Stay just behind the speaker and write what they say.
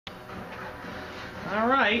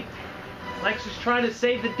Alright. Lex is trying to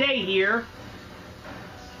save the day here.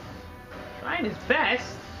 Trying his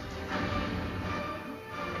best.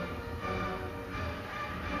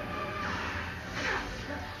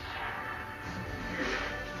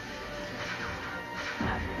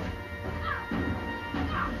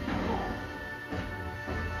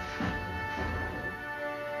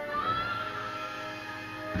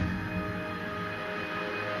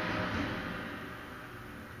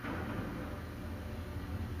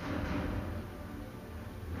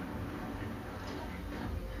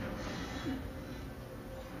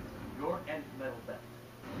 Metal belt.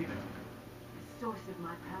 Give it to me. The source of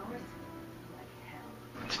my powers? Like hell.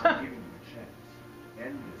 I'm giving you a chance.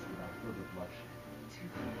 End this without further bloodshed. Too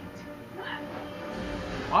late.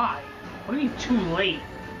 Why? What do you mean too late?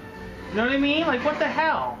 You know what I mean? Like, what the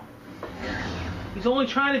hell? He's only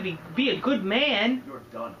trying to be a good man. You're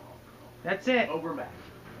done, Hawk Girl. That's it. Overmatched.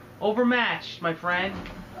 Overmatched, my friend.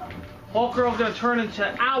 Hawk Girl's gonna turn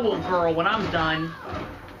into Owl Girl when I'm done.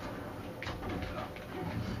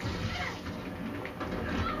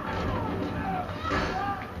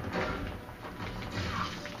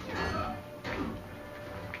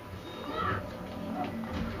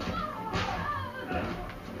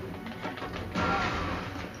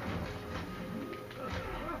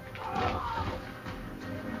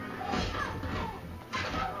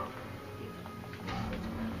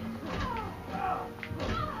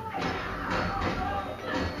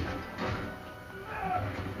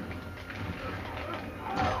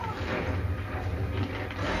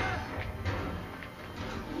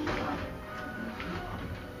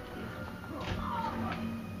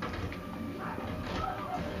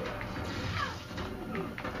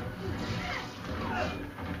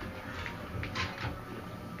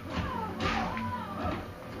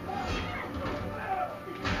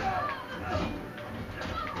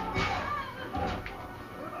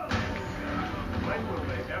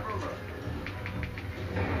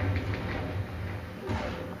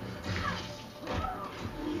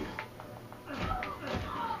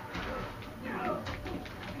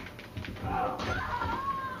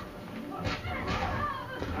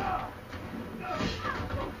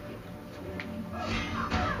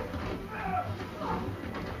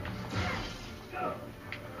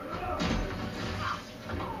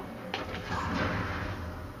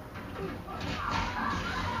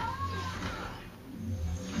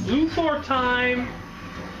 Luthor time!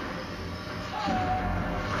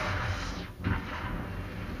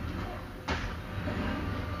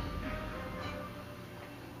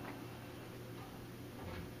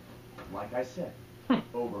 Like I said,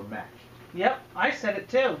 overmatched. Yep, I said it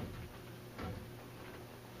too.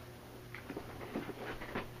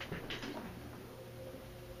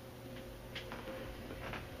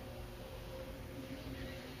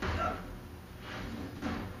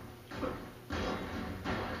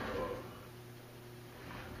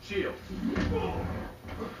 Shield.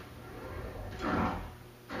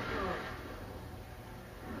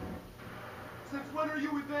 Since when are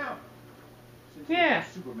you with them? Since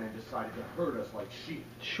Superman decided to hurt us like sheep.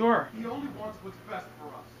 Sure. He only wants what's best for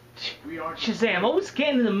us. We aren't Shazam, always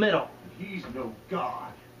getting in the middle. He's no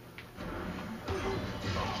god.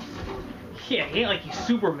 Yeah, he ain't like he's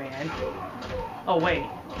Superman. Oh, wait.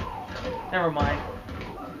 Never mind.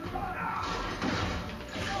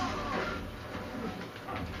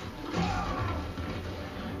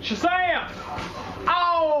 Shazam!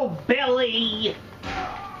 Oh, Billy!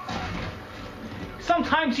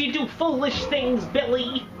 Sometimes you do foolish things,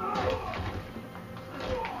 Billy.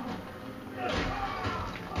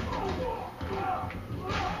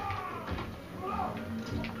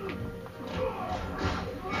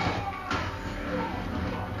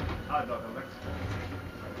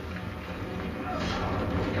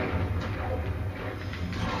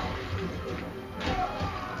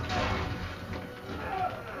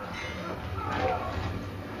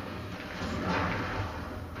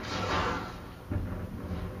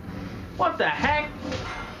 What the heck?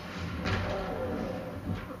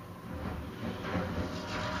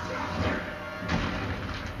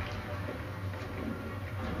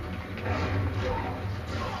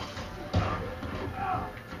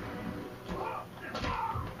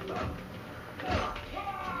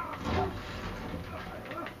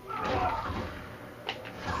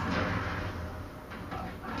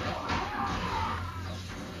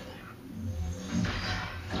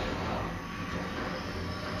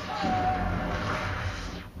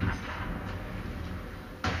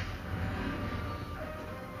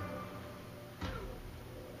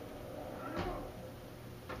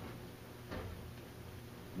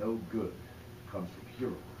 No good comes from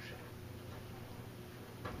hero worship.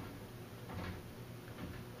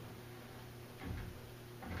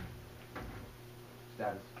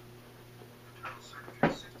 status? Total circuitry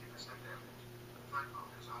 60% damage. Flight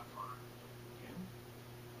mode is on fire. Again?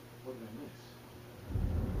 What did I miss?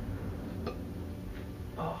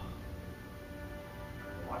 Oh.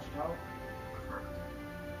 Watchtower? Affirmative.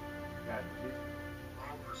 Casualties?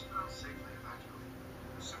 All personnel safely evacuated.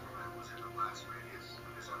 Superman was in the blast radius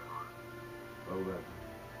and is unharmed. Oh, that.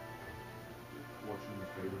 Fortune is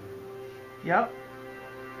favored. Yep.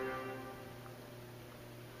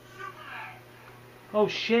 Oh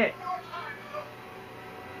shit. ETA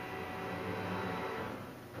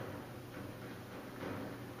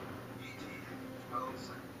 12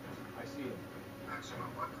 seconds. I see him.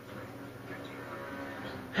 Maximum weapons range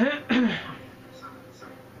 1500 meters. 7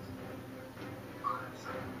 seconds. 5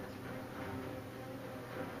 seconds.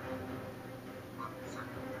 1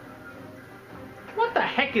 second. What the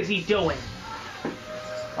heck is he doing?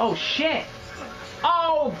 Oh shit.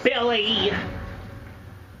 Oh, Billy!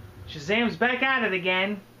 Shazam's back at it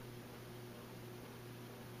again.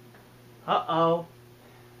 Uh-oh.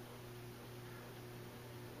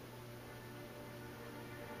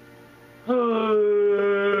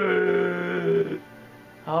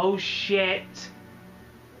 Oh shit.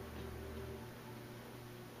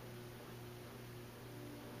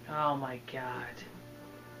 Oh my god.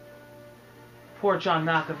 Poor John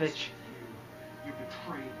Malkovich. You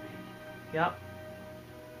betrayed me. Yep.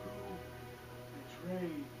 Who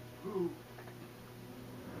betrayed who?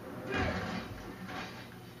 I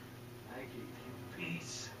gave you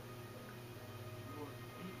peace. Your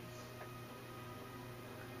peace.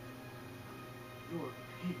 Your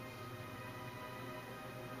peace.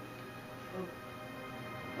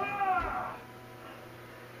 Ah!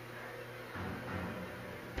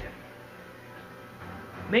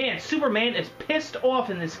 Man, Superman is pissed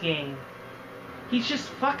off in this game. He's just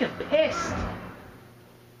fucking pissed.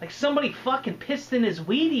 Like somebody fucking pissed in his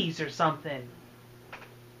Wheaties or something.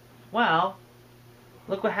 Well,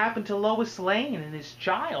 look what happened to Lois Lane and his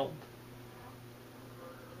child.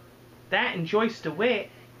 That and Joyce DeWitt.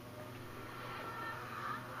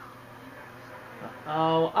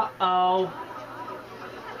 Uh-oh, uh-oh.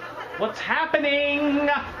 What's happening?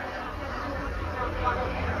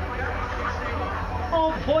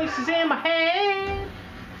 Oh, voices in my head.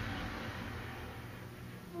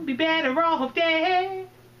 Be better off dead.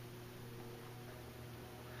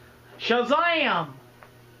 Shazam!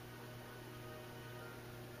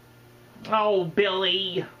 Oh,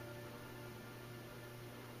 Billy.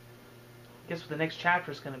 Guess what the next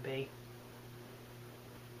chapter is going to be.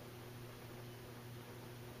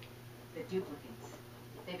 The duplicates.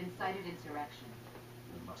 They've incited insurrection.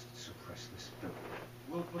 We must suppress this film.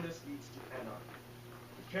 Willfulness leads to anarchy.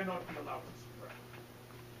 It cannot be allowed to spread.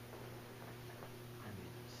 I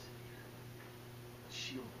made them safe.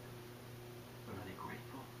 Shield. But are they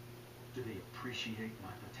grateful? Do they appreciate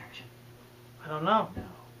my protection? I don't know. No.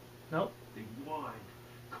 Nope. They whine,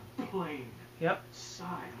 complain, Yep.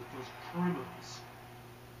 side with those criminals.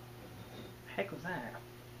 The heck was that?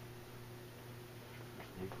 If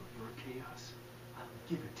they prefer chaos, I'll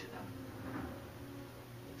give it to them.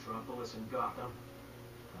 Metropolis and Gotham,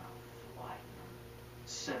 I'll fly them.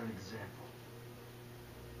 Set an example.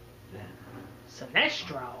 Then,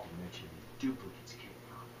 Sinestro. I'll mention these duplicates came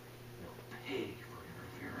from. They'll pay for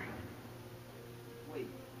interfering. Wait,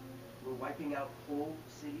 we're wiping out whole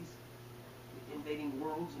cities? Invading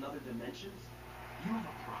worlds and other dimensions? You have a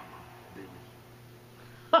problem, Billy.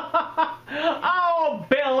 Oh,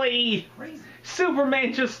 Billy! Crazy.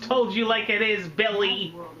 Superman just told you like it is,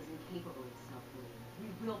 Billy. The world is incapable of self-rule. We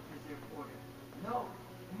will preserve order. No,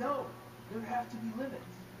 no, there have to be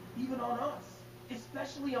limits. Even on us.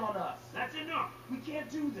 Especially on us. That's enough! We can't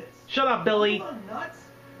do this. Shut up, Billy. You are nuts?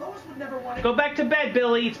 Lois would never want to... Go back to bed,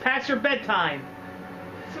 Billy. It's past your bedtime.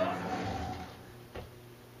 Just...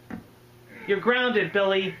 You're grounded,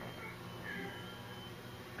 Billy.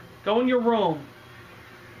 Go in your room.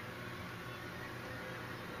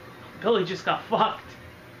 Billy just got fucked.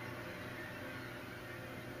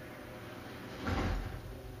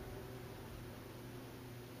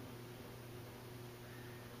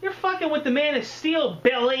 You're fucking with the Man of Steel,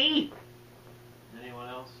 Billy. Anyone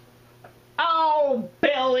else? Oh,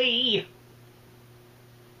 Billy.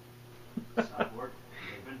 Cyborg,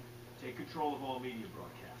 Raven, take control of all media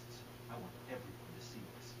broadcasts. I want everyone to see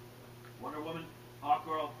this. Wonder Woman,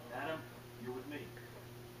 Hawkgirl, Adam, you're with me.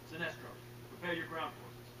 Sinestro, prepare your ground forces.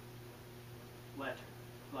 Ledger,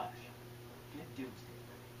 Flash, get Doomsday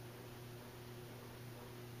ready.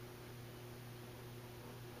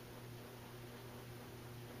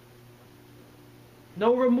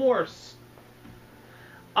 No remorse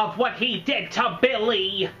of what he did to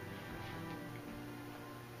Billy.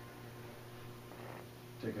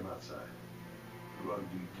 take him outside.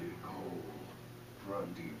 Grundy dig hole.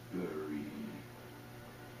 Grundy bury.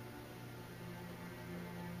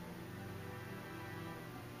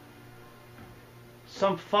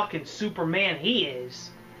 Some fucking Superman he is.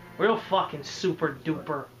 Real fucking super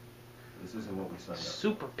duper. This isn't what we signed up for.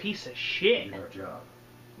 Super piece of We shit. did our job.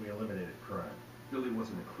 We eliminated crime. Billy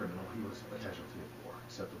wasn't a criminal. He was a casualty of war.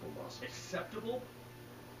 Acceptable losses. Acceptable?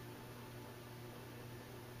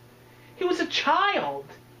 He was a child.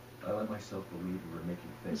 I let myself believe we were making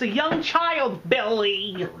He things. was a young child,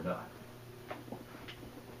 Billy. But we're not.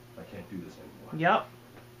 I can't do this anymore. Yep.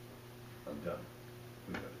 I'm done.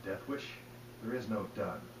 We got a death wish. There is no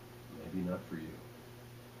done. Maybe not for you.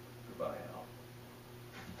 Goodbye,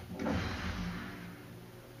 Al.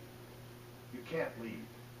 You can't leave.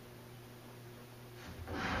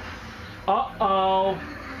 Uh-oh.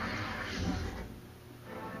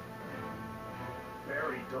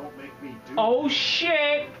 Barry, don't make me do Oh,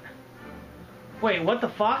 shit. Wait, what the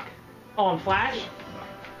fuck? Oh, in Flash?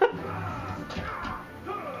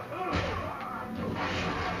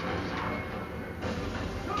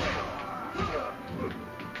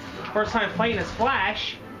 First time fighting as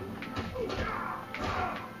Flash.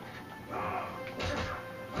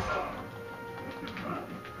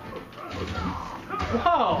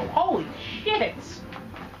 Whoa, holy shit.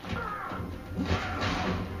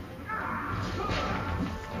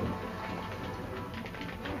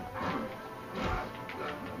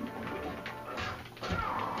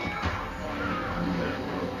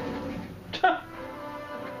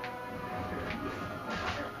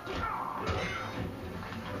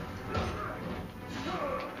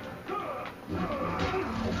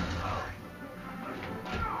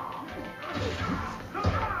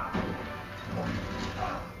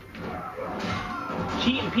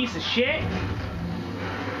 Cheating piece of shit.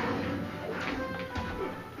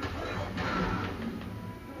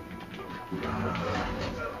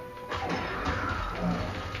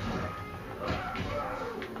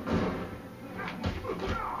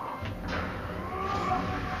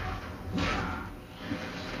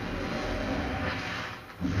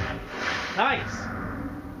 Nice.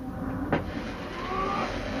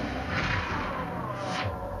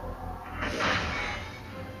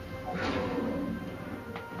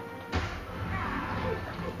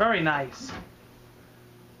 Very nice.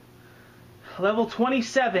 Level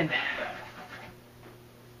 27.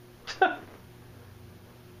 You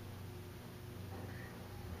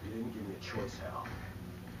didn't give me a choice, Al.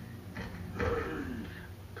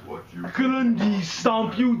 What you Grundy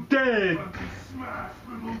stomp you dead. smash,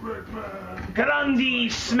 little red man. Grundy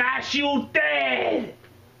smash you dead.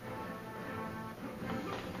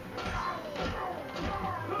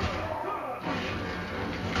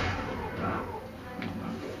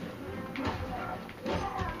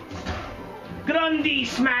 Grundy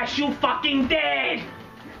smash you fucking dead.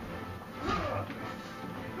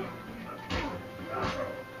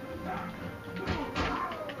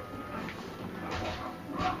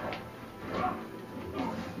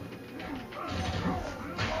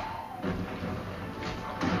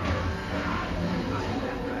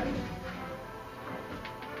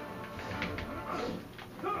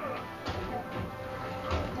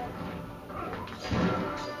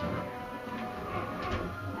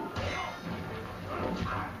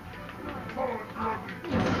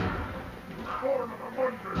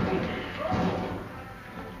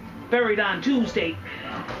 Buried on Tuesday.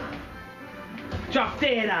 Drop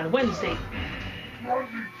dead on Wednesday.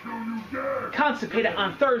 Constipated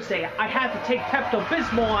on Thursday. I had to take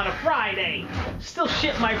Pepto-Bismol on a Friday. Still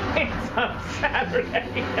shit my pants on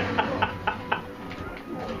Saturday.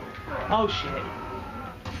 Oh shit.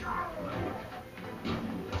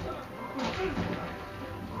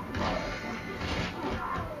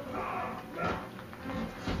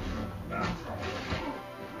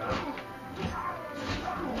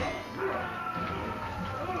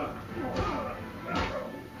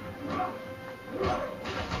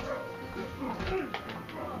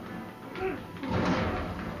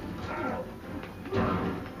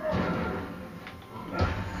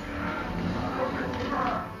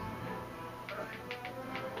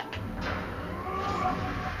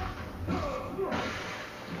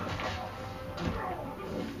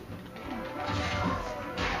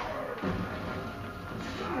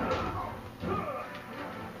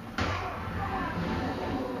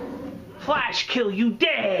 Flash kill you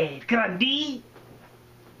dead, Grundy.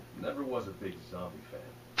 Never was a big zombie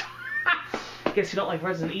fan. Guess you don't like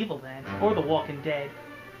Resident Evil then, or The Walking Dead.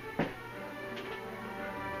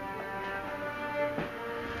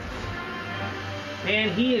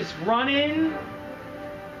 Man, he is running.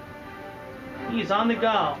 He is on the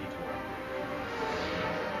go.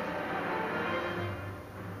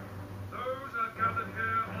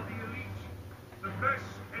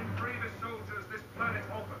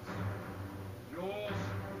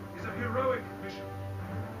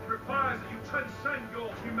 transcend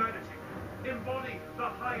your humanity. Embody the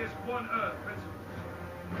highest one-earth principles.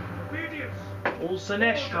 Obedience. Old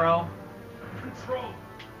Sinestro. Control.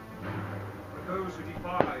 For those who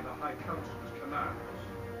defy the High Council's commands,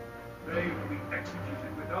 they will be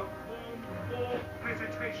executed without qualm or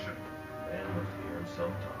hesitation. Man with fear and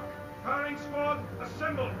some talk. Firing squad,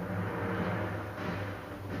 assemble!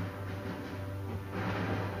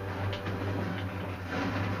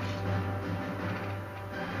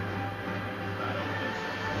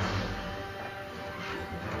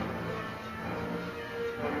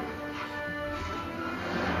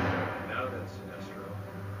 Now then, Sinestro.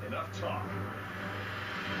 Enough talk.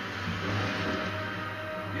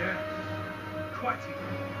 Yes, quite enough.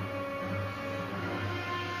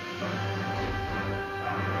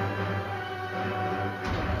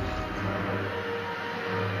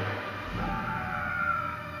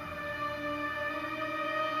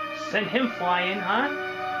 Send him flying, huh?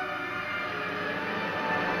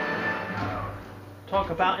 Talk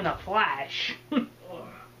about in a flash.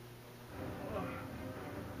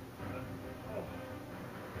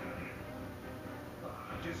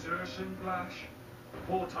 Desertion, Blash?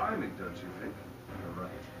 Poor timing, don't you think? You're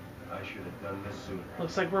right. I should have done this sooner.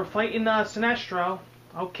 Looks like we're fighting Sinestro.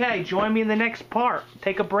 Okay, join me in the next part.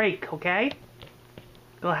 Take a break, okay?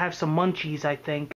 Gonna have some munchies, I think.